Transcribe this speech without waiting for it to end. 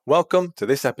Welcome to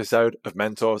this episode of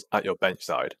Mentors at Your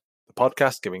Benchside, the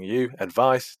podcast giving you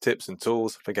advice, tips and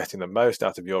tools for getting the most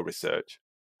out of your research.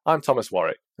 I'm Thomas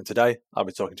Warwick, and today I'll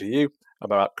be talking to you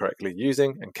about correctly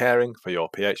using and caring for your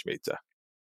pH meter.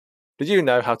 Did you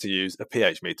know how to use a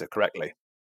pH meter correctly?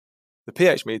 The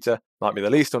pH meter might be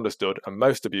the least understood and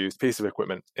most abused piece of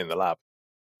equipment in the lab.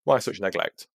 Why such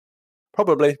neglect?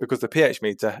 Probably because the pH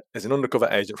meter is an undercover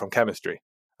agent from chemistry,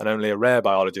 and only a rare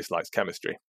biologist likes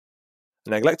chemistry. A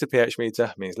neglected pH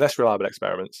meter means less reliable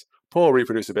experiments, poor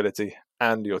reproducibility,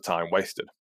 and your time wasted.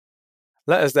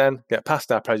 Let us then get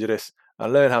past our prejudice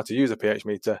and learn how to use a pH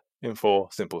meter in 4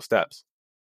 simple steps.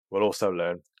 We'll also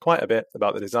learn quite a bit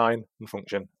about the design and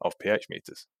function of pH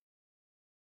meters.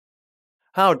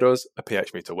 How does a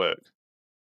pH meter work?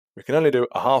 We can only do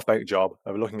a half-baked job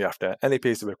of looking after any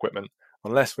piece of equipment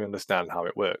unless we understand how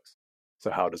it works.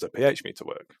 So how does a pH meter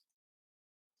work?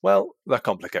 Well, they're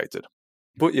complicated,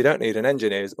 but you don't need an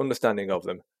engineer's understanding of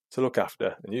them to look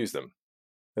after and use them.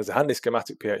 There's a handy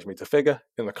schematic pH meter figure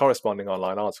in the corresponding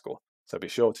online article, so be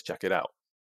sure to check it out.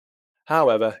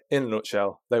 However, in a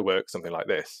nutshell, they work something like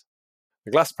this.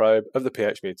 The glass probe of the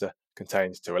pH meter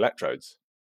contains 2 electrodes,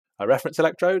 a reference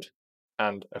electrode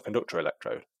and a conductor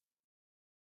electrode.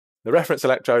 The reference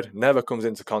electrode never comes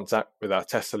into contact with our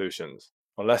test solutions,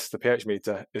 unless the pH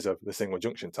meter is of the single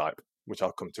junction type, which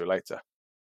I'll come to later.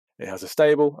 It has a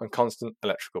stable and constant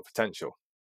electrical potential.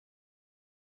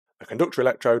 A conductor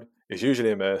electrode is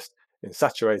usually immersed in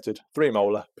saturated 3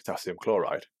 molar potassium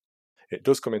chloride. It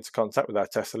does come into contact with our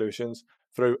test solutions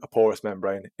through a porous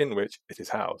membrane in which it is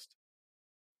housed.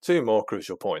 2 more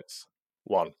crucial points.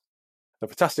 1. The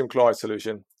potassium chloride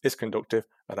solution is conductive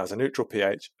and has a neutral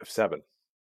pH of 7.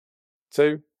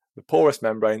 2. The porous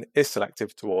membrane is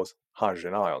selective towards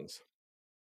hydrogen ions.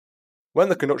 When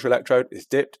the conductor electrode is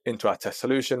dipped into our test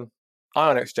solution,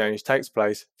 ion exchange takes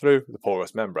place through the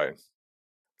porous membrane.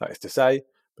 That is to say,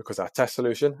 because our test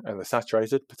solution and the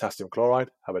saturated potassium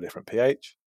chloride have a different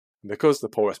pH, and because the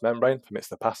porous membrane permits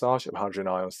the passage of hydrogen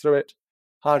ions through it,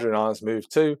 hydrogen ions move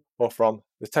to or from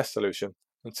the test solution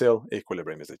until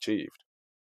equilibrium is achieved.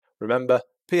 Remember,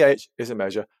 pH is a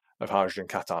measure of hydrogen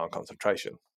cation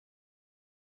concentration.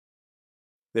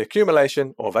 The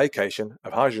accumulation or vacation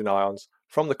of hydrogen ions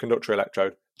from the conductor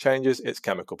electrode changes its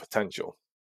chemical potential.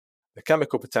 The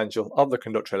chemical potential of the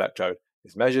conductor electrode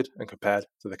is measured and compared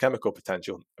to the chemical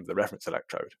potential of the reference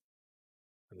electrode.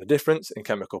 And the difference in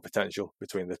chemical potential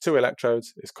between the 2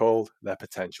 electrodes is called their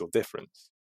potential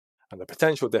difference. And the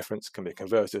potential difference can be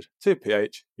converted to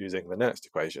pH using the Nernst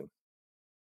equation.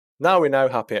 Now we know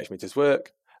how pH meters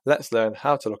work, let's learn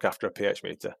how to look after a pH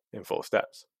meter in 4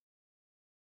 steps.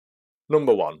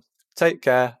 Number 1. Take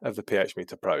care of the pH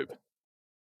meter probe.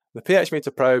 The pH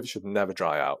meter probe should never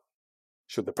dry out.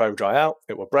 Should the probe dry out,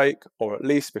 it will break or at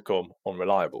least become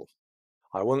unreliable.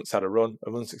 I once had a run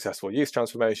of unsuccessful yeast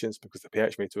transformations because the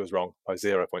pH meter was wrong by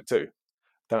 0.2.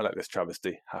 Don't let this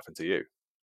travesty happen to you.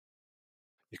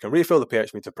 You can refill the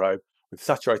pH meter probe with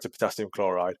saturated potassium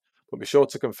chloride, but be sure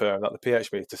to confirm that the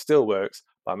pH meter still works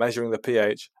by measuring the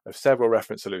pH of several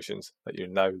reference solutions that you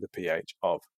know the pH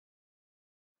of.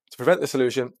 To prevent the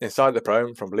solution inside the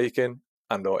probe from leaking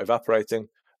and or evaporating,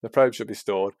 the probe should be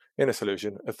stored in a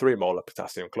solution of 3 molar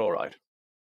potassium chloride.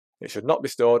 It should not be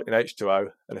stored in H2O,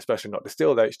 and especially not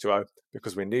distilled H2O,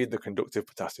 because we need the conductive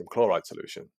potassium chloride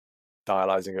solution.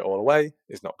 Dialyzing it all away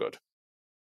is not good.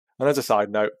 And as a side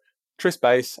note, tris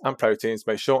base and proteins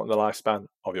may shorten the lifespan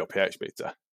of your pH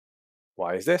meter.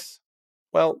 Why is this?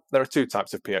 Well, there are 2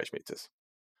 types of pH meters: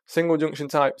 single junction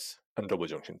types and double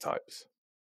junction types.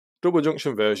 Double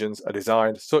junction versions are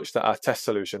designed such that our test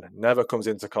solution never comes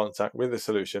into contact with the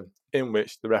solution in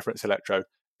which the reference electrode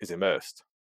is immersed.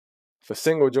 For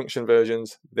single junction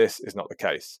versions, this is not the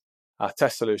case. Our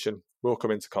test solution will come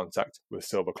into contact with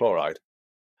silver chloride.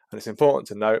 And it's important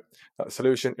to note that the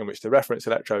solution in which the reference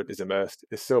electrode is immersed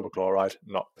is silver chloride,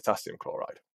 not potassium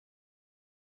chloride.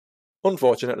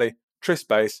 Unfortunately, tris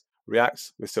base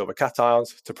reacts with silver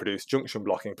cations to produce junction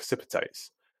blocking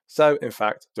precipitates, so in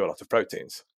fact do a lot of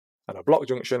proteins. And a block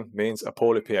junction means a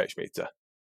poorly pH meter.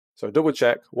 So double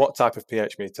check what type of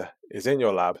pH meter is in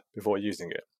your lab before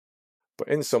using it. But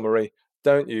in summary,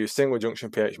 don't use single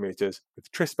junction pH meters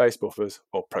with tris base buffers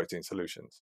or protein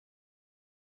solutions.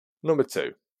 Number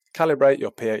 2. Calibrate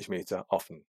your pH meter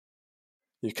often.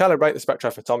 You calibrate the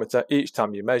spectrophotometer each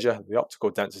time you measure the optical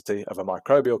density of a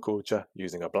microbial culture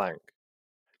using a blank.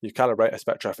 You calibrate a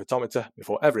spectrophotometer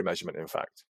before every measurement, in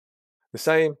fact. The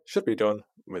same should be done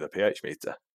with a pH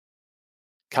meter.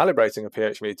 Calibrating a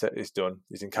pH meter is done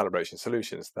using calibration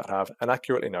solutions that have an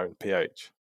accurately known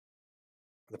pH.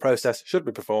 The process should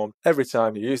be performed every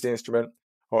time you use the instrument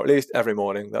or at least every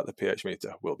morning that the pH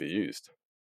meter will be used.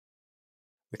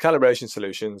 The calibration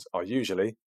solutions are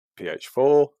usually pH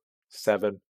 4,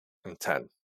 7 and 10.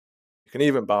 You can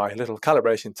even buy little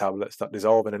calibration tablets that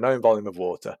dissolve in a known volume of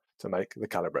water to make the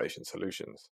calibration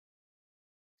solutions.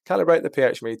 Calibrate the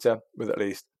pH meter with at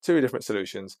least 2 different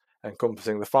solutions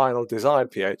encompassing the final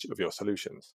desired pH of your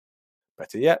solutions.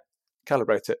 Better yet,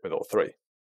 calibrate it with all 3.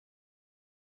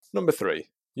 Number 3.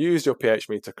 Use your pH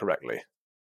meter correctly.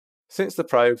 Since the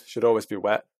probe should always be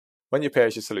wet, when you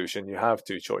pH a solution you have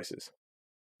 2 choices.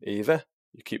 Either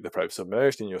you keep the probe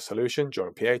submerged in your solution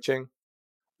during pHing,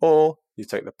 or you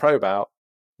take the probe out,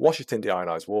 wash it in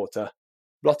deionized water,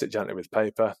 blot it gently with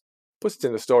paper, put it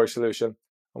in the storage solution,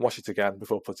 and wash it again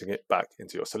before putting it back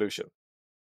into your solution.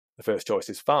 The first choice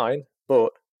is fine,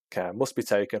 but care must be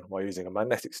taken while using a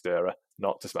magnetic stirrer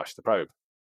not to smash the probe.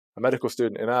 A medical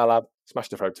student in our lab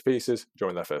smashed the probe to pieces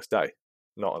during their first day.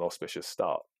 Not an auspicious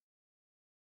start.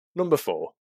 Number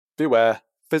 4. Beware,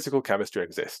 physical chemistry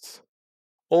exists.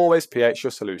 Always pH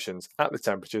your solutions at the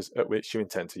temperatures at which you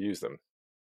intend to use them.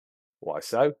 Why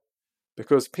so?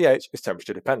 Because pH is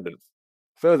temperature dependent.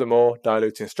 Furthermore,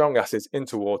 diluting strong acids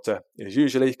into water is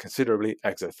usually considerably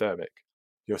exothermic.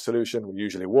 Your solution will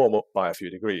usually warm up by a few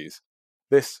degrees.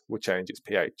 This will change its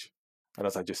pH. And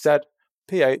as I just said,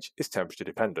 pH is temperature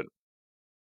dependent.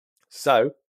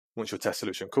 So, once your test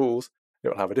solution cools, it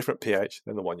will have a different pH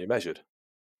than the one you measured.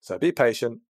 So be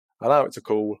patient, allow it to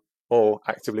cool, or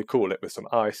actively cool it with some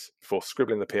ice before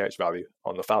scribbling the pH value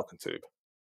on the Falcon tube.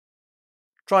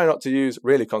 Try not to use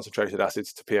really concentrated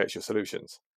acids to pH your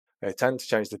solutions. They tend to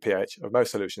change the pH of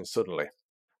most solutions suddenly.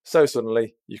 So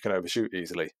suddenly, you can overshoot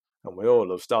easily, and we all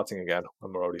love starting again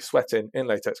when we're already sweating in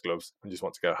latex gloves and just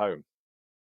want to go home.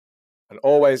 And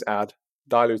always add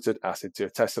diluted acid to your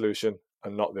test solution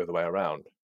and not the other way around.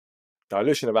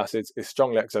 Dilution of acids is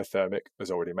strongly exothermic,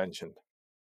 as already mentioned.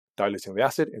 Diluting the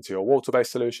acid into your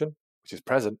water-based solution, which is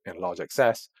present in large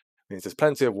excess, means there's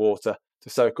plenty of water to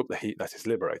soak up the heat that is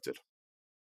liberated.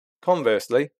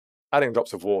 Conversely, adding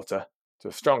drops of water to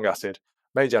a strong acid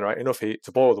may generate enough heat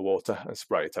to boil the water and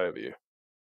spray it over you.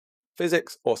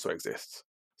 Physics also exists,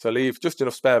 so leave just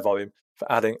enough spare volume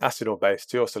for adding acid or base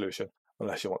to your solution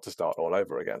unless you want to start all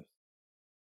over again.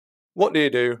 What do you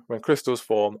do when crystals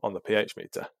form on the pH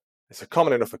meter? It's a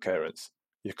common enough occurrence.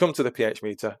 You come to the pH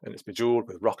meter and it's bejeweled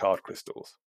with rock-hard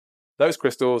crystals. Those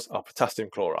crystals are potassium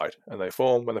chloride, and they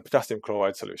form when the potassium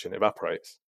chloride solution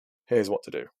evaporates. Here's what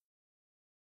to do.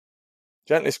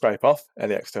 Gently scrape off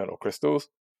any external crystals,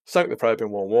 soak the probe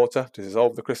in warm water to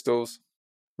dissolve the crystals,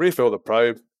 refill the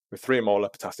probe with 3 molar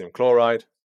potassium chloride,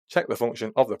 check the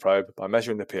function of the probe by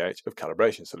measuring the pH of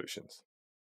calibration solutions.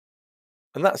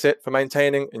 And that's it for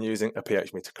maintaining and using a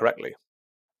pH meter correctly.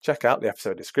 Check out the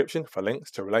episode description for links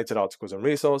to related articles and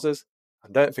resources,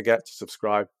 and don't forget to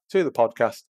subscribe to the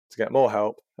podcast to get more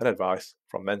help and advice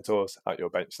from mentors at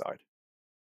your benchside.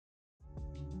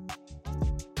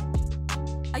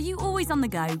 Are you always on the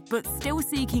go, but still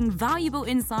seeking valuable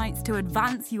insights to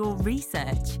advance your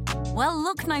research? Well,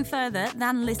 look no further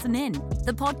than Listen In,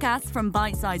 the podcast from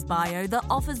Bite Size Bio that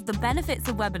offers the benefits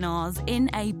of webinars in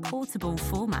a portable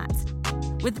format.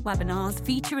 With webinars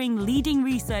featuring leading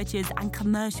researchers and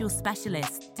commercial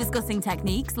specialists discussing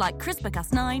techniques like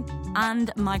CRISPR-Cas9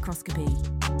 and microscopy.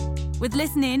 With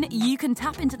Listen In, you can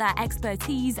tap into their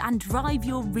expertise and drive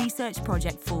your research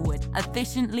project forward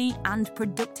efficiently and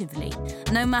productively,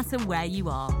 no matter where you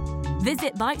are.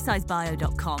 Visit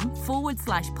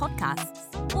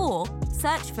bitesizebio.com/podcasts or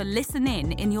search for Listen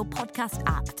In your podcast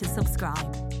app to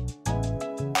subscribe.